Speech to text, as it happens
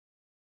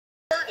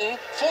Burton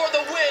for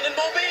the win in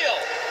Mobile.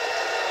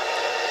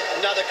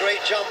 Another great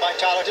jump by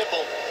Tyler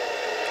Dipple.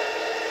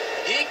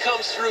 He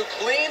comes through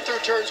clean through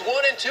turns 1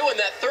 and 2, and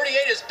that 38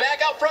 is back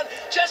out front.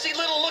 Jesse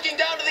Little looking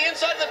down to the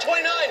inside of the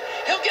 29.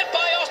 He'll get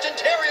by Austin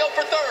Theriault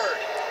for third.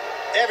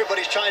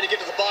 Everybody's trying to get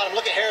to the bottom.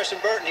 Look at Harrison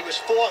Burton. He was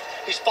fourth.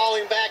 He's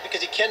falling back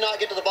because he cannot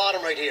get to the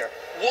bottom right here.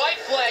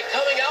 White flag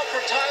coming out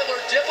for Tyler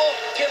Dipple.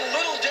 Can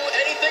Little do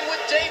anything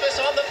with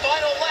Davis on the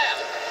final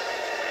lap?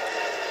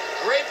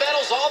 Great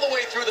battles all the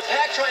way through the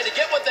pack trying to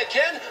get what they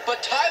can,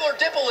 but Tyler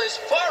Dipple is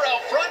far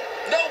out front.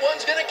 No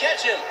one's going to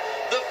catch him.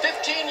 The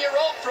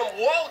 15-year-old from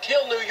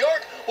Wallkill, New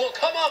York, will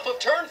come off of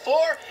turn 4,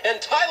 and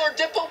Tyler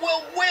Dipple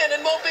will win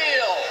in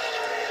Mobile.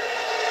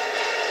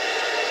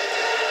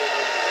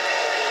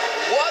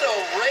 What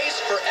a race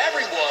for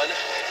everyone.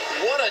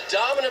 What a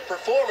dominant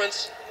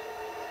performance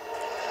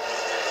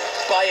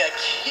by a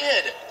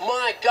kid.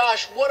 My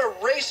gosh, what a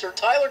racer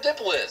Tyler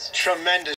Dipple is. Tremendous.